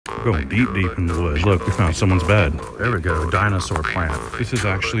Going deep in the woods. Look, we found someone's bed. There we go, dinosaur plant. This is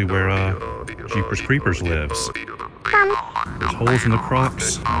actually where Jeepers Creepers lives. There's holes in the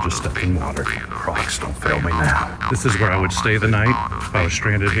Crocs. I just stepped in water. Crocs, don't fail me now. This is where I would stay the night if I was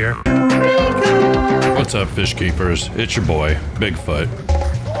stranded here. What's up, fish keepers? It's your boy, Bigfoot.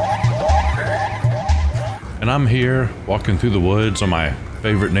 And I'm here walking through the woods on my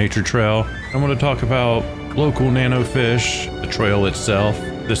favorite nature trail. I want to talk about local nano fish, the trail itself,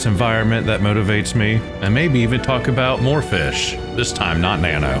 this environment that motivates me, and maybe even talk about more fish, this time not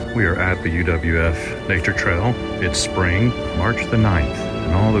nano. We are at the UWF Nature Trail. It's spring, March the 9th,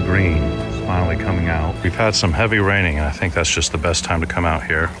 and all the green is finally coming out. We've had some heavy raining, and I think that's just the best time to come out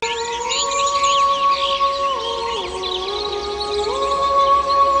here.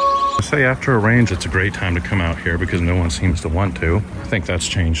 I say after it rains, it's a great time to come out here because no one seems to want to. I think that's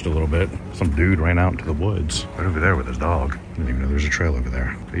changed a little bit. Some dude ran out into the woods right over there with his dog. I didn't even know there's a trail over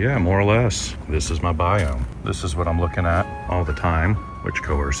there. But yeah, more or less, this is my biome. This is what I'm looking at all the time, which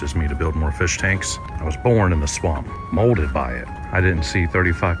coerces me to build more fish tanks. I was born in the swamp, molded by it. I didn't see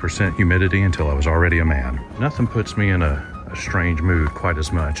 35% humidity until I was already a man. Nothing puts me in a strange mood quite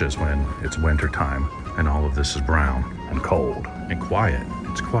as much as when it's winter time and all of this is brown and cold and quiet.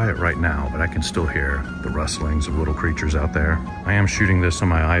 It's quiet right now, but I can still hear the rustlings of little creatures out there. I am shooting this on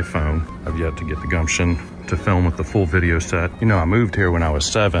my iPhone. I've yet to get the gumption to film with the full video set. You know, I moved here when I was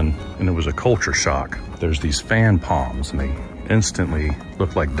 7 and it was a culture shock. There's these fan palms and they instantly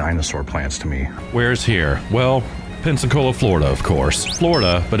look like dinosaur plants to me. Where's here? Well, Pensacola, Florida, of course.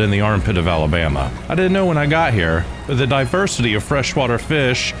 Florida, but in the armpit of Alabama. I didn't know when I got here, but the diversity of freshwater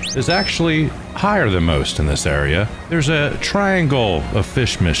fish is actually higher than most in this area. There's a triangle of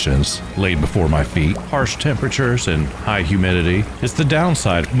fish missions laid before my feet. Harsh temperatures and high humidity is the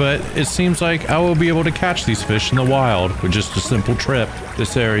downside, but it seems like I will be able to catch these fish in the wild with just a simple trip.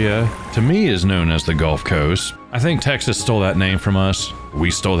 This area, to me, is known as the Gulf Coast. I think Texas stole that name from us. We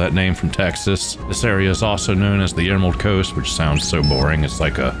stole that name from Texas. This area is also known as the Emerald Coast, which sounds so boring. It's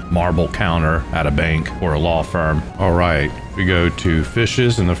like a marble counter at a bank or a law firm. All right, we go to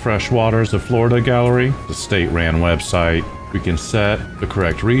Fishes in the Freshwaters of Florida Gallery, the state-ran website. We can set the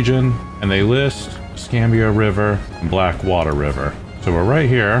correct region, and they list Escambia River and Blackwater River. So we're right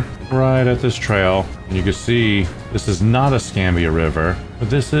here, right at this trail, and you can see this is not Escambia River, but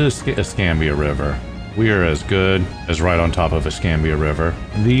this is Escambia River. We are as good as right on top of Escambia River.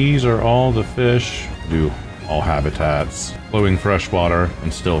 These are all the fish, do all habitats, flowing freshwater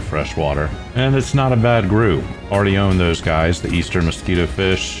and still freshwater. And it's not a bad group. Already own those guys, the eastern mosquito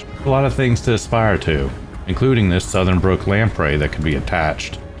fish. A lot of things to aspire to, including this southern brook lamprey that could be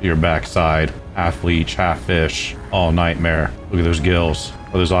attached to your backside. Half leech, half fish, all nightmare. Look at those gills.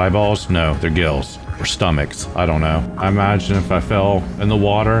 Are those eyeballs? No, they're gills. Or stomachs, I don't know. I imagine if I fell in the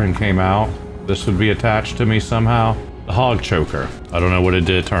water and came out, this would be attached to me somehow. The hog choker. I don't know what it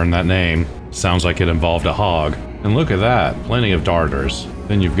did to earn that name. Sounds like it involved a hog. And look at that, plenty of darters.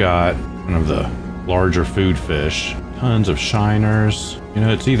 Then you've got one of the larger food fish. Tons of shiners. You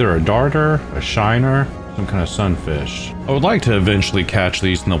know, it's either a darter, a shiner, some kind of sunfish. I would like to eventually catch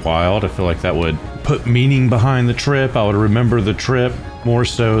these in the wild. I feel like that would put meaning behind the trip. I would remember the trip more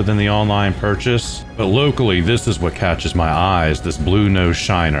so than the online purchase. But locally, this is what catches my eyes, this blue nose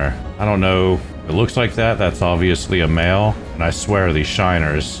shiner. I don't know, it looks like that. That's obviously a male. And I swear these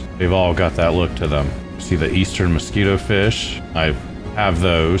shiners, they've all got that look to them. See the eastern mosquito fish? I have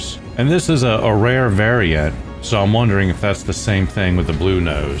those. And this is a rare variant. So I'm wondering if that's the same thing with the blue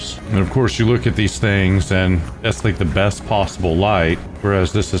nose. And of course you look at these things and that's like the best possible light,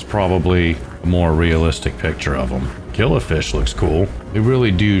 whereas this is probably a more realistic picture of them. Killifish looks cool. They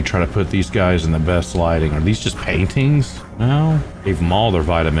really do try to put these guys in the best lighting. Are these just paintings? No, gave them all their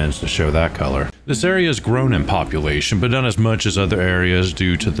vitamins to show that color. This area has grown in population, but not as much as other areas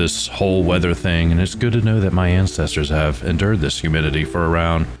due to this whole weather thing, and it's good to know that my ancestors have endured this humidity for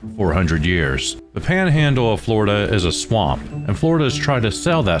around 400 years. The panhandle of Florida is a swamp, and Florida has tried to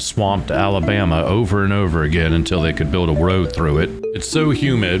sell that swamp to Alabama over and over again until they could build a road through it. It's so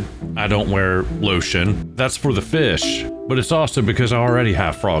humid, I don't wear lotion. That's for the fish, but it's also because I already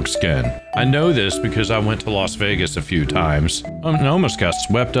have frog skin. I know this because I went to Las Vegas a few times and almost got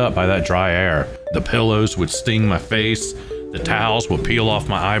swept up by that dry air. The pillows would sting my face, the towels would peel off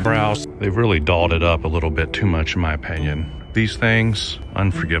my eyebrows. They've really dolled it up a little bit too much in my opinion. These things,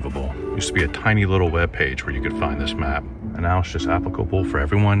 unforgivable. Used to be a tiny little web page where you could find this map, and now it's just applicable for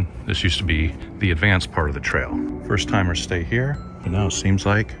everyone. This used to be the advanced part of the trail. First timers stay here, but now it seems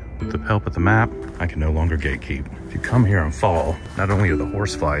like with the help of the map, I can no longer gatekeep. If you come here and fall, not only are the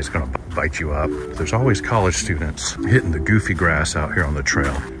horseflies gonna bite you up. There's always college students hitting the goofy grass out here on the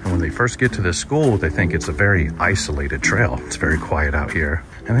trail. And when they first get to this school, they think it's a very isolated trail. It's very quiet out here.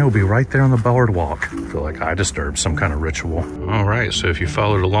 And they will be right there on the boardwalk. I feel like I disturbed some kind of ritual. All right, so if you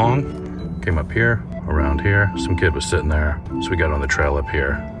followed along, came up here, around here, some kid was sitting there. So we got on the trail up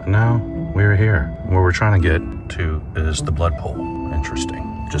here. And now we're here. Where we're trying to get to is the blood pool. Interesting.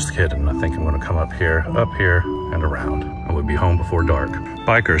 Just kidding. I think I'm gonna come up here, and around. I would be home before dark.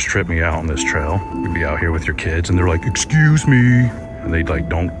 Bikers trip me out on this trail. You'd be out here with your kids and they're like, excuse me. And they like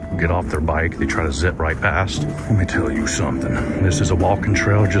don't get off their bike. They try to zip right past. Let me tell you something. This is a walking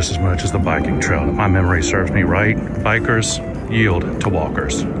trail just as much as the biking trail. If my memory serves me right, bikers yield to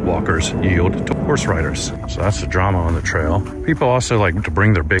walkers. Walkers yield to horse riders. So that's the drama on the trail. People also like to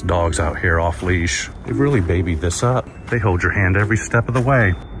bring their big dogs out here off leash. They've really babied this up. They hold your hand every step of the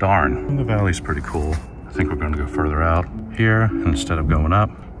way. Darn. And the valley's pretty cool. I think we're gonna go further out here. Instead of going up,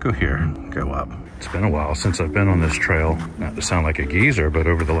 go here, go up. It's been a while since I've been on this trail. Not to sound like a geezer, but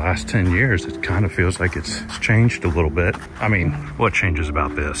over the last 10 years, it kind of feels like it's changed a little bit. I mean, what changes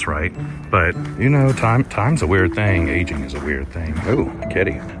about this, right? But you know, time's a weird thing. Aging is a weird thing. Oh,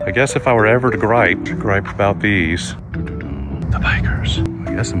 kitty. I guess if I were ever to gripe about these, the bikers.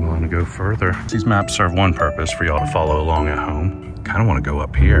 I guess I'm willing to go further. These maps serve one purpose for y'all to follow along at home. Kind of want to go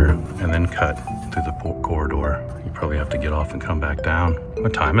up here and then cut through the corridor. You probably have to get off and come back down.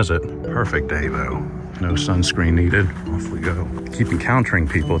 What time is it? Perfect day though. No sunscreen needed. Off we go. Keep encountering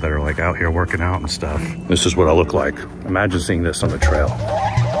people that are like out here working out and stuff. This is what I look like. Imagine seeing this on the trail.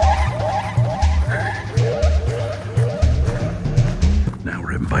 Now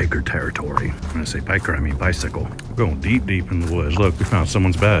we're in biker territory. When I say biker, I mean bicycle. We're going deep in the woods. Look, we found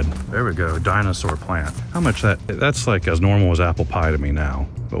someone's bed. There we go, dinosaur plant. How much that's like as normal as apple pie to me now.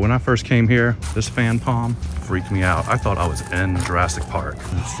 But when I first came here, this fan palm freaked me out. I thought I was in Jurassic Park.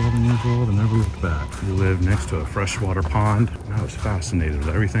 I was 7 years old and never looked back. We lived next to a freshwater pond. And I was fascinated with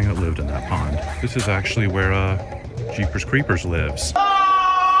everything that lived in that pond. This is actually where Jeepers Creepers lives.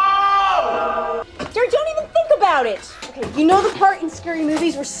 Oh! Jared, don't even think about it. Okay, you know the part in scary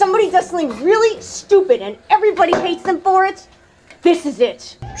movies where somebody does something really stupid and everybody hates them for it? This is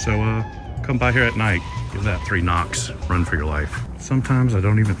it. So, come by here at night. Give that 3 knocks. Run for your life. Sometimes I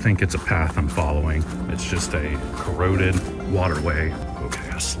don't even think it's a path I'm following. It's just a corroded waterway. Okay,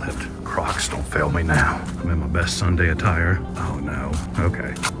 I slipped. Crocs, don't fail me now. I'm in my best Sunday attire. Oh no.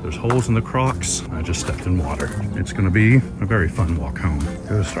 Okay. There's holes in the Crocs. I just stepped in water. It's gonna be a very fun walk home.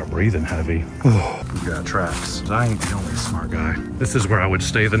 Gotta start breathing heavy. Oh, we got tracks. I ain't the only smart guy. This is where I would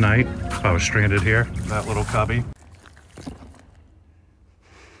stay the night if I was stranded here. That little cubby.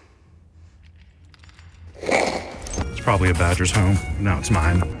 Probably a badger's home. Now it's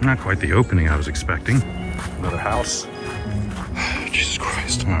mine. Not quite the opening I was expecting. Another house. Jesus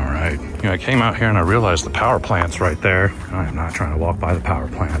Christ. All right. You know, I came out here and I realized the power plant's right there. I am not trying to walk by the power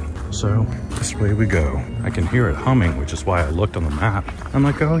plant. So this way we go. I can hear it humming, which is why I looked on the map. I'm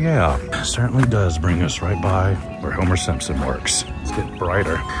like, oh yeah, it certainly does bring us right by where Homer Simpson works. It's getting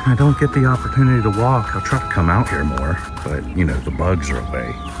brighter. I don't get the opportunity to walk. I'll try to come out here more, but you know, the bugs are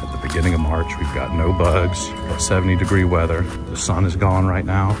away. At the beginning of March, we've got no bugs, got 70-degree weather. The sun is gone right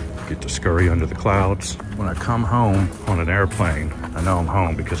now. Get to scurry under the clouds. When I come home on an airplane, I know I'm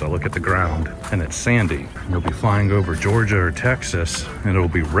home because I look at the ground and it's sandy. You'll be flying over Georgia or Texas and it'll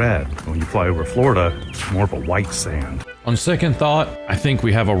be red. When you fly over Florida, it's more of a white sand. On second thought, I think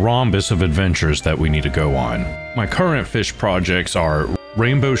we have a rhombus of adventures that we need to go on. My current fish projects are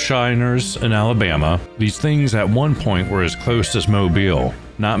rainbow shiners in Alabama. These things at one point were as close as Mobile,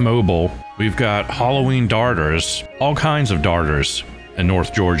 not mobile. We've got Halloween darters, all kinds of darters. In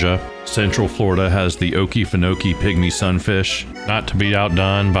North Georgia, Central Florida has the Okefenokee pygmy sunfish, not to be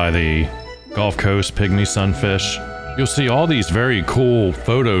outdone by the Gulf Coast pygmy sunfish. You'll see all these very cool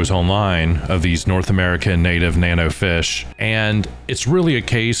photos online of these North American native nano fish, and it's really a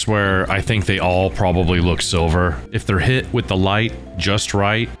case where I think they all probably look silver. If they're hit with the light just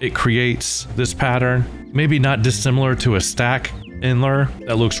right, it creates this pattern. Maybe not dissimilar to a stack Inler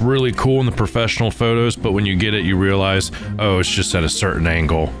that looks really cool in the professional photos, but when you get it, you realize, oh, it's just at a certain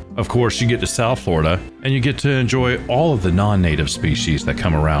angle. Of course, you get to South Florida, and you get to enjoy all of the non-native species that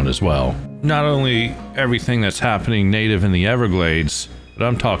come around as well. Not only everything that's happening native in the Everglades, but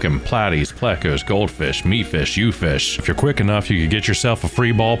I'm talking platies, plecos, goldfish, meatfish, U-fish. If you're quick enough, you could get yourself a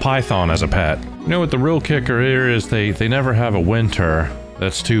free ball python as a pet. You know what the real kicker here is? They never have a winter.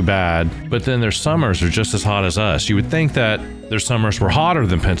 That's too bad. But then their summers are just as hot as us. You would think that their summers were hotter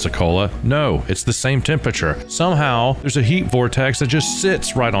than Pensacola. No, it's the same temperature. Somehow, there's a heat vortex that just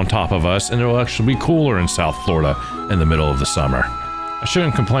sits right on top of us, and it'll actually be cooler in South Florida in the middle of the summer. I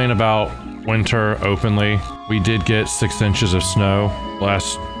shouldn't complain about winter openly. We did get 6 inches of snow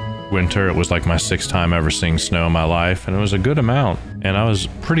last winter. It was like my 6th time ever seeing snow in my life, and it was a good amount. And I was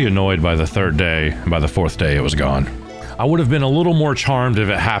pretty annoyed by the 3rd day, and by the 4th day it was gone. I would have been a little more charmed if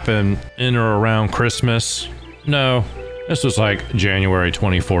it happened in or around Christmas. No, this was like January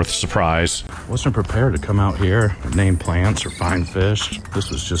 24th surprise. Wasn't prepared to come out here and name plants or find fish. This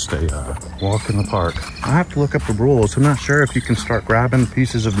was just a walk in the park. I have to look up the rules. I'm not sure if you can start grabbing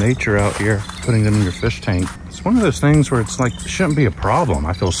pieces of nature out here, putting them in your fish tank. It's one of those things where it's like, it shouldn't be a problem.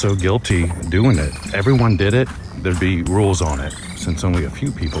 I feel so guilty doing it. If everyone did it, there'd be rules on it. Since only a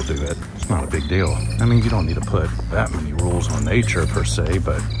few people do it, it's not a big deal. I mean, you don't need to put that many rules on nature per se,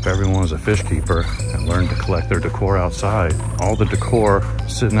 but if everyone was a fish keeper and learned to collect their decor outside, all the decor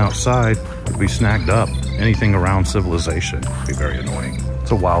sitting outside would be snagged up. Anything around civilization would be very annoying. It's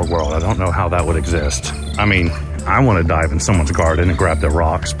a wild world. I don't know how that would exist. I mean, I want to dive in someone's garden and grab their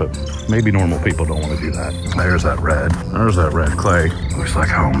rocks, but maybe normal people don't want to do that. There's that red. There's that red clay. Looks like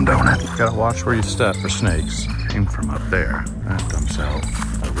home, don't it? Gotta watch where you step for snakes. Came from up there. That dumps out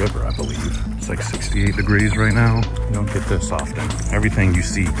a river, I believe. It's like 68 degrees right now. You don't get this often. Everything you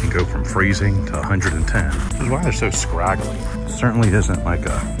see can go from freezing to 110. This is why they're so scraggly. It certainly isn't like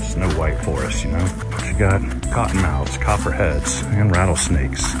a Snow White forest, you know? But you got cottonmouths, copperheads, and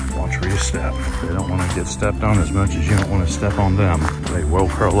rattlesnakes. Watch where you step. They don't want to get stepped on as much as you don't want to step on them. They will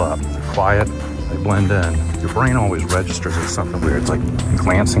curl up. They're quiet. They blend in. Your brain always registers as something weird. It's like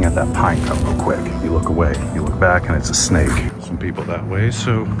glancing at that pine cone real quick. You look away, you look back, and it's a snake. Some people that way,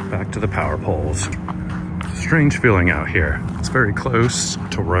 so back to the power poles. It's a strange feeling out here. It's very close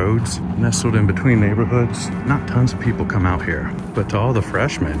to roads, nestled in between neighborhoods. Not tons of people come out here, but to all the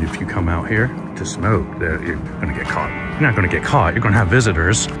freshmen, if you come out here to smoke, you're gonna get caught. You're not gonna get caught, you're gonna have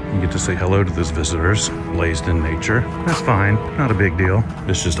visitors. You get to say hello to those visitors, blazed in nature. That's fine, not a big deal.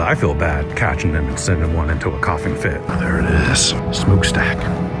 It's just I feel bad catching them and sending one into a coughing fit. There it is, smokestack.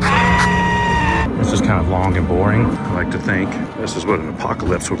 This is kind of long and boring. I like to think this is what an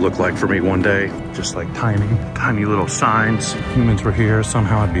apocalypse would look like for me one day. Just like tiny little signs. Humans were here,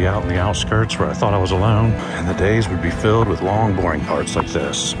 somehow I'd be out in the outskirts where I thought I was alone, and the days would be filled with long, boring parts like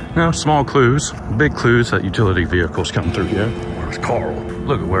this. Now, small clues, big clues that utility vehicles come through here. Where's Carl?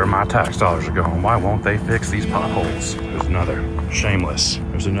 Look at where my tax dollars are going. Why won't they fix these potholes? There's another. Shameless.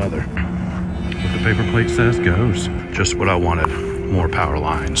 There's another. What the paper plate says goes. Just what I wanted. More power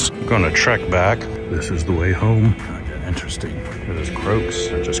lines. I'm gonna trek back. This is the way home. Gonna get interesting. There's croaks.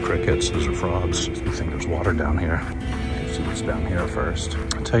 They're just crickets. Those are frogs. I think there's water down here. Let's see what's down here first.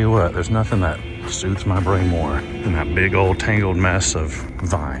 I'll tell you what, there's nothing that soothes my brain more than that big old tangled mess of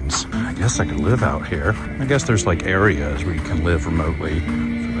vines. I guess I could live out here. I guess there's like areas where you can live remotely. I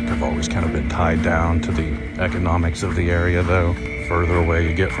feel like I've always kind of been tied down to the economics of the area though. Further away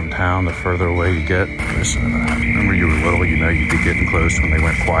you get from town, the further away you get. Listen to that. Remember you were little, you know you'd be getting close when they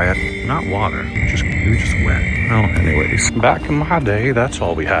went quiet. Not water, you were just wet. Well, anyways, back in my day, that's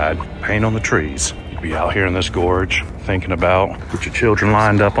all we had. Paint on the trees. You'd be out here in this gorge, thinking about, get your children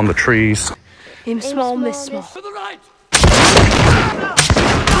lined up on the trees. Aim small, miss small. To the right!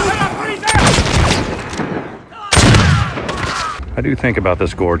 I do think about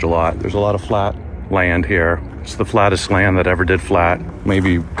this gorge a lot. There's a lot of flat land here. It's the flattest land that ever did flat,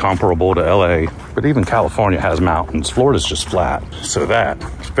 maybe comparable to LA, but even California has mountains. Florida's just flat. So that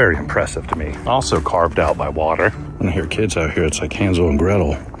is very impressive to me. Also carved out by water. When I hear kids out here, it's like Hansel and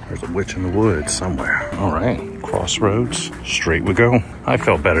Gretel. There's a witch in the woods somewhere. All right, crossroads, straight we go. I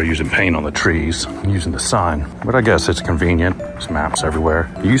felt better using paint on the trees, using the sign, but I guess it's convenient. There's maps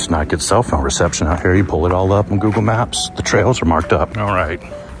everywhere. You used to not get cell phone reception out here. You pull it all up on Google Maps. The trails are marked up. All right.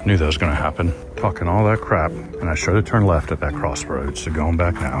 Knew that was gonna happen. Talking all that crap, and I should have turned left at that crossroads, so going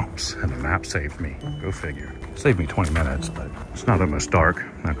back now. And the map saved me. Go figure. Saved me 20 minutes, but it's not almost dark.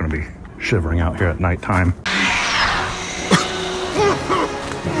 I'm not gonna be shivering out here at nighttime.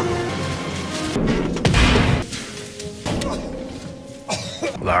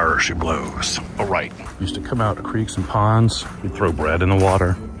 There she blows. All right. Used to come out to creeks and ponds. We'd throw bread in the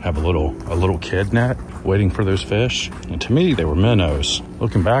water, have a little kid net waiting for those fish. And to me, they were minnows.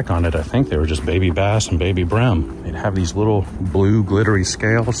 Looking back on it, I think they were just baby bass and baby brim. They'd have these little blue glittery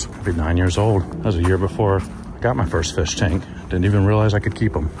scales. I'd be 9 years old. That was a year before I got my first fish tank. Didn't even realize I could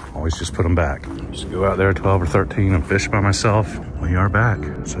keep them. Always just put them back. Just go out there at 12 or 13 and fish by myself. We are back.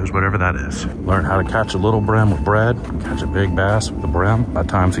 So is whatever that is. Learn how to catch a little brim with bread, catch a big bass with the brim. By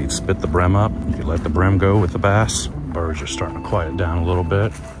times he'd spit the brim up. You let the brim go with the bass. Birds are starting to quiet down a little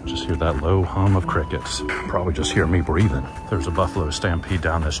bit. Just hear that low hum of crickets. Probably just hear me breathing. There's a buffalo stampede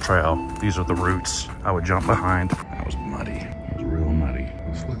down this trail. These are the roots I would jump behind. That was muddy. It was real muddy.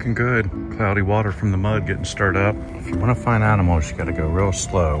 looking good. Cloudy water from the mud getting stirred up. If you want to find animals, you got to go real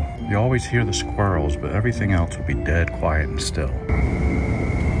slow. You always hear the squirrels, but everything else will be dead quiet and still.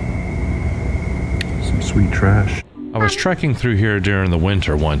 Some sweet trash. I was trekking through here during the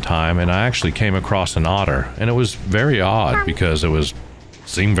winter one time, and I actually came across an otter, and it was very odd because it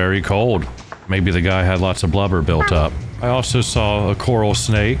seemed very cold. Maybe the guy had lots of blubber built up. I also saw a coral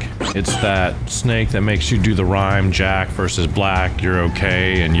snake. It's that snake that makes you do the rhyme, Jack versus black, you're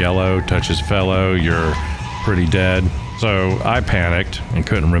okay, and yellow touches fellow, you're pretty dead. So I panicked and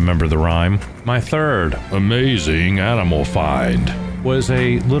couldn't remember the rhyme. My third amazing animal find was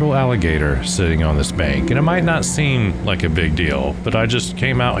a little alligator sitting on this bank, and it might not seem like a big deal, but I just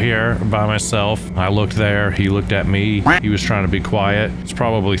came out here by myself. I looked there, he looked at me, he was trying to be quiet. He's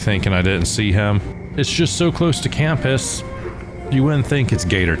probably thinking I didn't see him. It's just so close to campus. You wouldn't think it's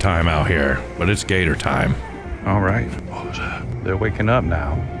gator time out here, but it's gator time. All right, what was that? They're waking up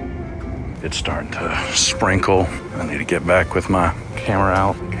now. It's starting to sprinkle. I need to get back with my camera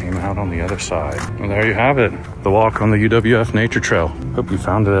out. Came out on the other side. And there you have it. The walk on the UWF Nature Trail. Hope you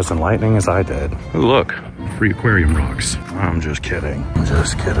found it as enlightening as I did. Oh, look, free aquarium rocks. I'm just kidding. I'm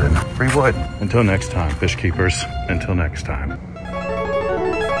just kidding. Free wood. Until next time, fish keepers. Until next time.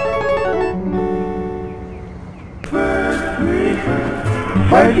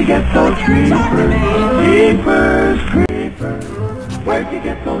 Where'd you get those creepers? Where'd you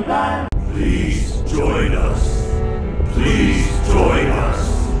get those eyes? Please join us. Please join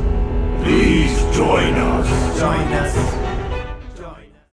us. Please join us. Join us.